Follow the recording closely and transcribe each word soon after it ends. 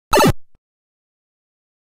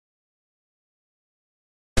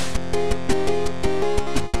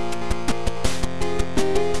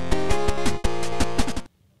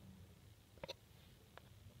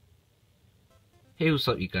Hey, what's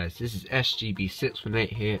up you guys, this is SGB618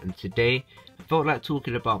 here, and today I felt like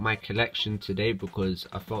talking about my collection today because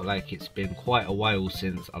I felt like it's been quite a while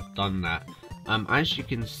since I've done that. As you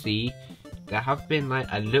can see, there have been like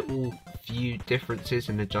a little few differences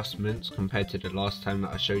and adjustments compared to the last time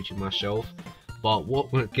that I showed you my shelf. But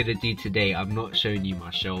what we're gonna do today, I'm not showing you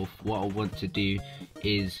my shelf. What I want to do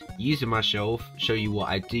is using my shelf, show you what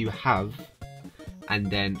I do have, and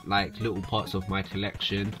then like little parts of my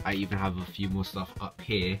collection. I even have a few more stuff up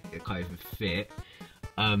here, it can't even fit.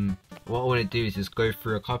 What I want to do is just go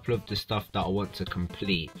through a couple of the stuff that I want to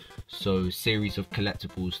complete. So series of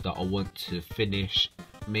collectibles that I want to finish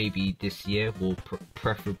maybe this year, or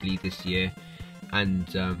preferably this year, and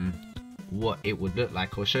what it would look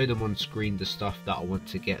like. I'll show them on screen the stuff that I want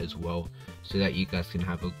to get as well, so that you guys can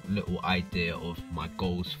have a little idea of my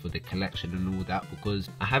goals for the collection and all that, because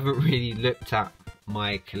I haven't really looked at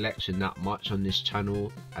my collection that much on this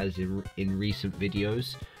channel as in recent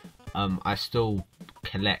videos. I still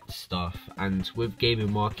collect stuff, and with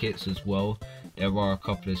gaming markets as well, there are a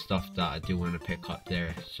couple of stuff that I do want to pick up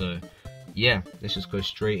there. So yeah, let's just go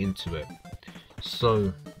straight into it.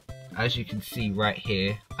 So as you can see right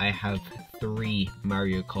here, I have 3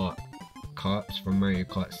 Mario Kart carts from Mario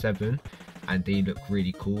Kart 7, and they look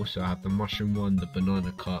really cool. So I have the mushroom one, the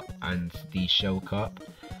banana cup, and the shell cup.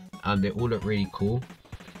 They all look really cool.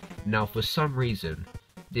 Now for some reason,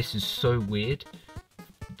 this is so weird,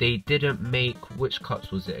 they didn't make, which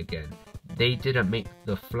cups was it again? They didn't make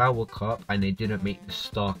the flower cup and they didn't make the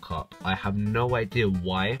star cup. I have no idea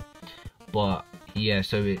why, but yeah,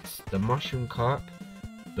 so it's the mushroom cup,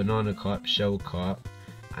 banana cup, shell cup,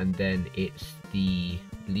 and then it's the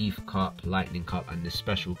leaf cup, lightning cup, and the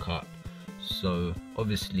special cup. So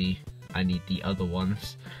obviously I need the other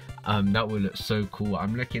ones. That will look so cool.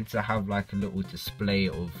 I'm looking to have like a little display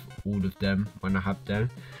of all of them when I have them.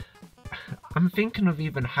 I'm thinking of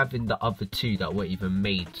even having the other 2 that were even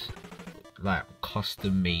made, like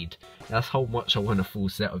custom made. That's how much I want a full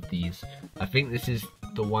set of these. I think this is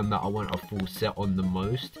the one that I want a full set on the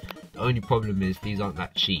most. The only problem is these aren't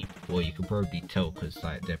that cheap. Well, you can probably tell because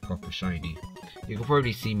like they're proper shiny. You can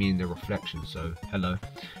probably see me in the reflection, so hello.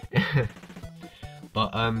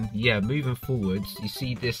 But yeah, moving forwards, you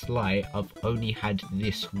see this light, I've only had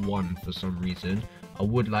this one for some reason. I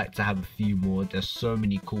would like to have a few more. There's so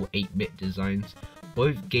many cool 8-bit designs,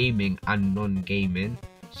 both gaming and non-gaming.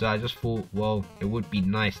 So I just thought, well, it would be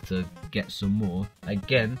nice to get some more.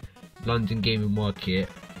 Again, London gaming market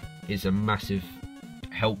is a massive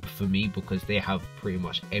help for me because they have pretty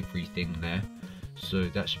much everything there. So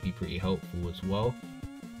that should be pretty helpful as well.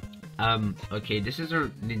 Okay, this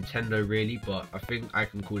isn't Nintendo really, but I think I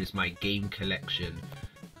can call this my game collection,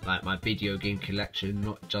 like my video game collection,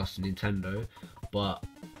 not just Nintendo. But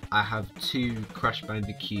I have 2 Crash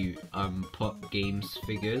Bandicoot Pop Games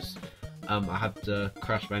figures. I have the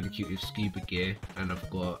Crash Bandicoot with scuba gear, and I've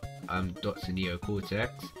got Dr. Neo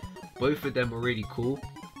Cortex. Both of them are really cool.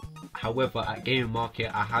 However, at Gaming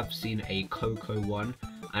Market I have seen a Coco one,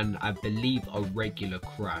 and I believe a regular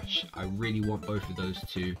Crash. I really want both of those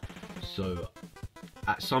 2. So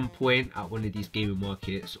at some point at one of these gaming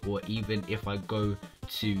markets, or even if I go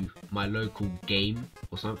to my local game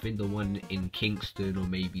or something, the one in Kingston or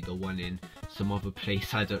maybe the one in some other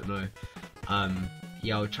place, I don't know,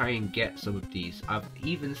 yeah, I'll try and get some of these. I've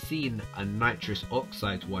even seen a nitrous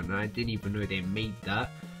oxide one, and I didn't even know they made that.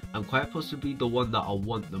 And quite possibly the one that I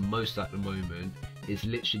want the most at the moment is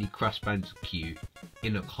literally Crash Bandicoot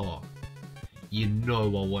in a car. You know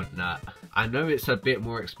I want that. I know it's a bit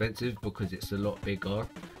more expensive because it's a lot bigger,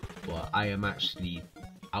 but I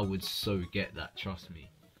would so get that, trust me.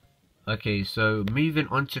 Okay, so moving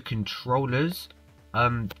on to controllers.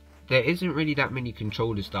 There isn't really that many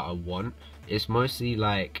controllers that I want. It's mostly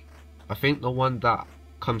like, I think the one that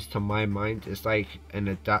comes to my mind is like an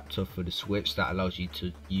adapter for the Switch that allows you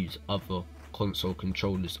to use other console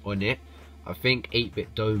controllers on it. I think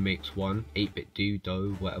 8-bit Do makes one, 8-bit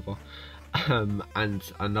Do, whatever. And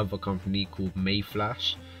another company called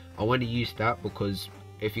Mayflash. I want to use that because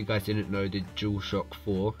if you guys didn't know, the DualShock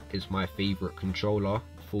 4 is my favourite controller,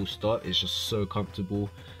 full stop. It's just so comfortable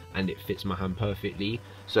and it fits my hand perfectly.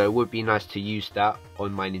 So it would be nice to use that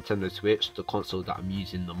on my Nintendo Switch, the console that I'm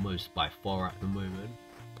using the most by far at the moment.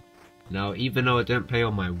 Now, even though I don't play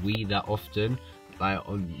on my Wii that often, like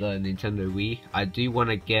on the Nintendo Wii, I do want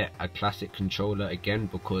to get a classic controller again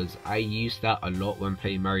because I used that a lot when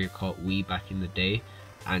playing Mario Kart Wii back in the day,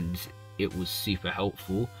 and it was super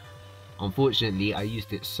helpful. Unfortunately, I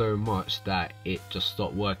used it so much that it just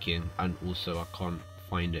stopped working, and also I can't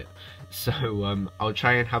find it. So I'll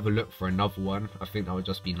try and have a look for another one. I think that would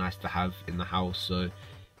just be nice to have in the house. So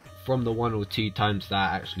from the 1 or 2 times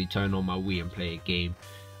that I actually turn on my Wii and play a game,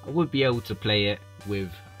 I would be able to play it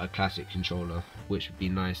with a classic controller, which would be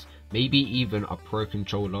nice. Maybe even a pro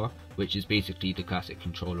controller, which is basically the classic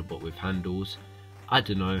controller but with handles. I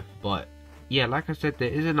don't know, but yeah, like I said, there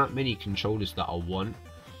isn't that many controllers that I want.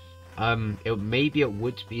 Maybe it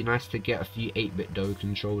would be nice to get a few 8-bit Dough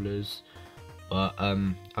controllers, but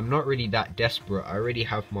I'm not really that desperate. I already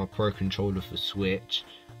have my pro controller for Switch,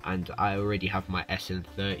 and I already have my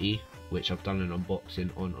SN30, which I've done an unboxing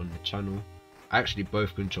on the channel. Actually,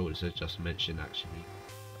 both controllers I just mentioned actually.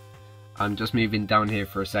 I'm just moving down here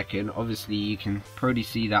for a second. Obviously you can probably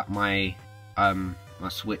see that my my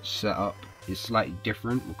Switch setup is slightly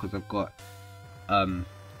different because I've got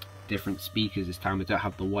different speakers this time. I don't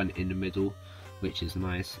have the one in the middle, which is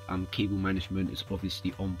nice. Cable management is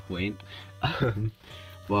obviously on point.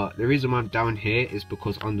 But the reason why I'm down here is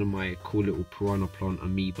because under my cool little Piranha Plant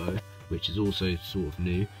amiibo, which is also sort of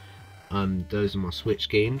new, those are my Switch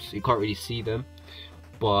games. You can't really see them,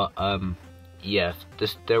 but yeah,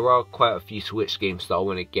 there are quite a few Switch games that I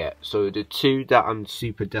want to get. So the 2 that I'm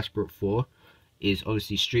super desperate for is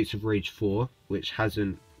obviously Streets of Rage 4, which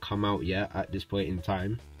hasn't come out yet at this point in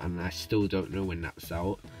time, and I still don't know when that's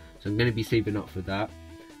out, so I'm going to be saving up for that.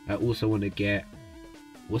 I also want to get,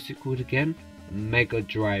 what's it called again, Mega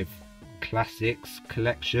Drive Classics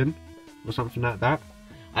Collection or something like that.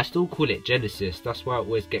 I still call it Genesis, that's why I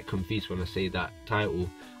always get confused when I say that title.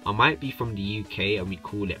 I might be from the UK and we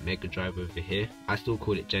call it Mega Drive over here. I still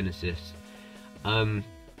call it Genesis.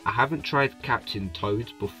 I haven't tried Captain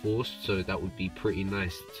Toad before, so that would be pretty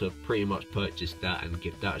nice to pretty much purchase that and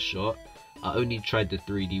give that a shot. I only tried the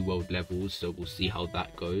 3D World levels, so we'll see how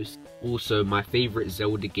that goes. Also, my favourite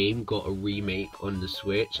Zelda game got a remake on the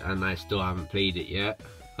Switch and I still haven't played it yet.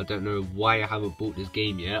 I don't know why I haven't bought this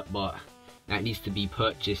game yet, but that needs to be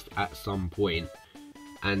purchased at some point.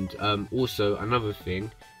 And also another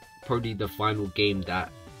thing, probably the final game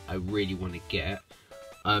that I really want to get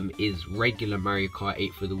is regular Mario Kart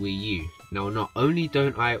 8 for the Wii U. Now, not only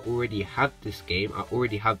don't I already have this game, I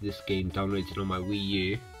already have this game downloaded on my Wii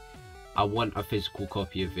U, I want a physical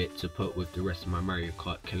copy of it to put with the rest of my Mario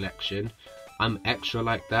Kart collection. I'm extra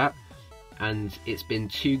like that, and it's been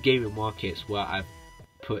 2 gaming markets where I've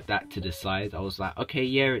put that to the side. I was like, okay,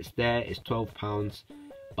 yeah, it's there, it's £12,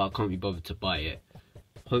 but I can't be bothered to buy it.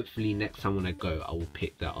 Hopefully next time when I go, I will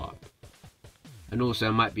pick that up. And also,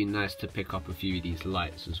 it might be nice to pick up a few of these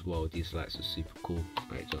lights as well. These lights are super cool.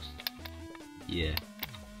 Right, yeah.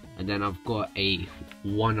 And then I've got a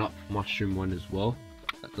 1-up mushroom one as well.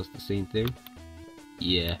 That does the same thing.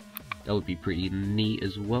 Yeah, that would be pretty neat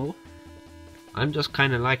as well. I'm just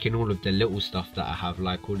kind of liking all of the little stuff that I have,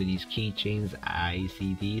 like all of these keychains. You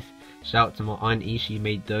see these. Shout out to my auntie, she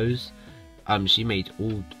made those. She made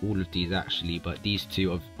all of these actually, but these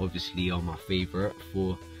 2 obviously are my favourite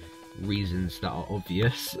for reasons that are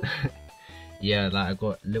obvious. Yeah, like I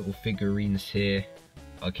got little figurines here.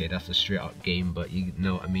 Okay, that's a straight up game, but you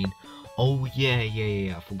know what I mean. Oh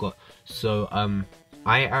yeah, I forgot. So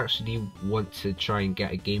I actually want to try and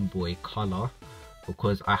get a Game Boy Color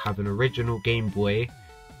because I have an original Game Boy,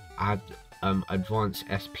 I have Advance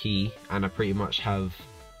SP, and I pretty much have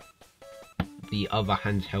the other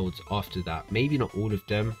handhelds after that. Maybe not all of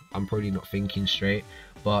them, I'm probably not thinking straight,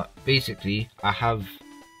 but basically I have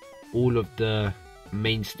all of the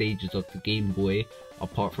main stages of the Game Boy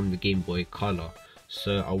apart from the Game Boy Color,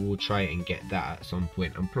 so I will try and get that at some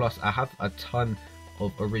point. And plus I have a ton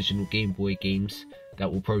of original Game Boy games that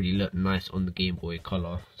will probably look nice on the Game Boy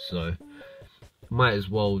Color, so might as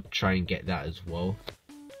well try and get that as well.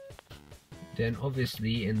 Then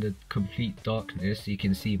obviously in the complete darkness you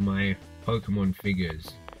can see my Pokemon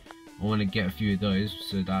figures. I want to get a few of those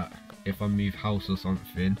so that if I move house or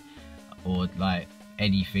something, or like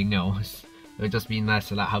anything else, it would just be nice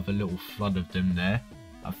to like have a little flood of them there.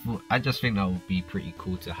 I just think that would be pretty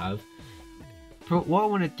cool to have. But what I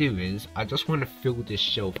want to do is I just want to fill this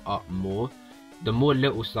shelf up more. The more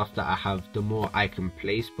little stuff that I have, the more I can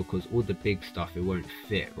place, because all the big stuff it won't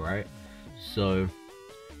fit, right? So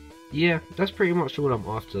yeah, that's pretty much all I'm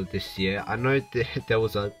after this year. I know there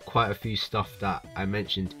was quite a few stuff that I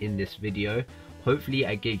mentioned in this video. Hopefully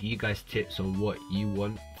I gave you guys tips on what you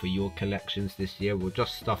want for your collections this year, or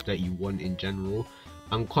just stuff that you want in general.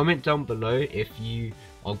 And comment down below if you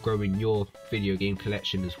are growing your video game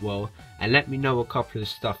collection as well, and let me know a couple of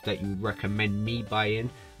stuff that you would recommend me buying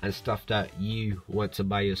and stuff that you want to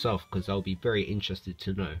buy yourself, because I'll be very interested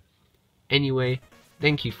to know. Anyway,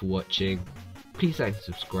 thank you for watching, please like and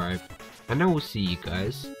subscribe, and I will see you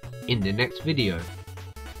guys in the next video.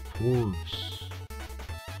 Peace.